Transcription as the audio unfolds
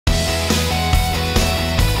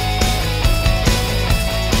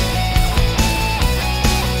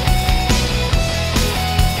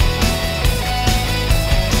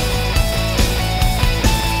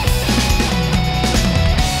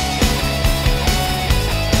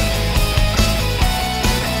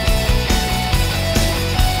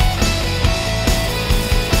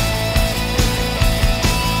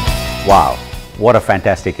Wow, what a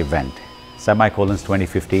fantastic event. Semicolons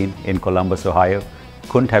 2015 in Columbus, Ohio.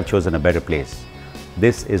 Couldn't have chosen a better place.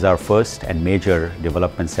 This is our first and major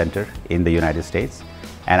development center in the United States.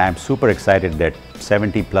 And I'm super excited that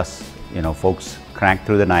 70 plus folks cranked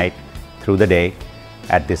through the night, through the day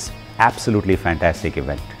at this absolutely fantastic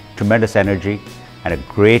event. Tremendous energy and a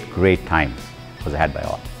great time was had by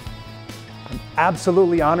all. I'm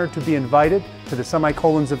absolutely honored to be invited to the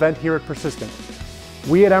Semicolons event here at Persistent.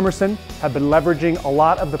 We at Emerson have been leveraging a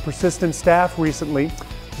lot of the Persistent staff recently,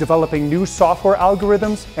 developing new software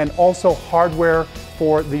algorithms and also hardware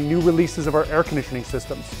for the new releases of our air conditioning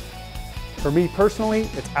systems. For me personally,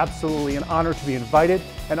 it's absolutely an honor to be invited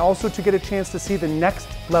and also to get a chance to see the next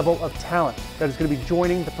level of talent that is going to be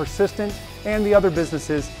joining the Persistent and the other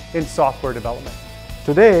businesses in software development.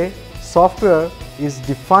 Today, software is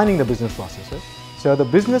defining the business processes. So the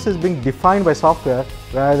business is being defined by software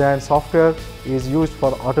rather than software is used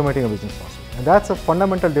for automating a business process. And that's a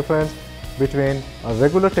fundamental difference between a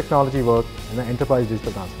regular technology work and an enterprise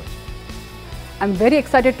digital transformation. I'm very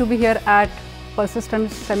excited to be here at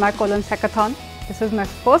Persistent Semicolons Hackathon. This is my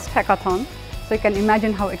first hackathon, so you can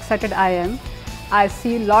imagine how excited I am. I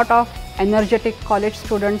see a lot of energetic college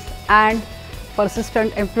students and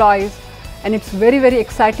Persistent employees, and it's very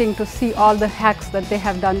exciting to see all the hacks that they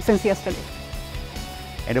have done since yesterday.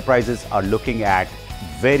 Enterprises are looking at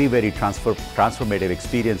very transformative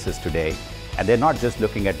experiences today, and they're not just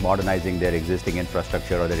looking at modernizing their existing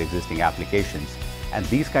infrastructure or their existing applications. And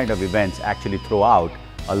these kind of events actually throw out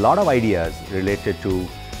a lot of ideas related to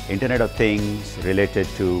Internet of Things, related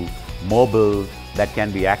to mobile, that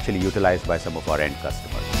can be actually utilized by some of our end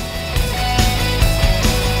customers.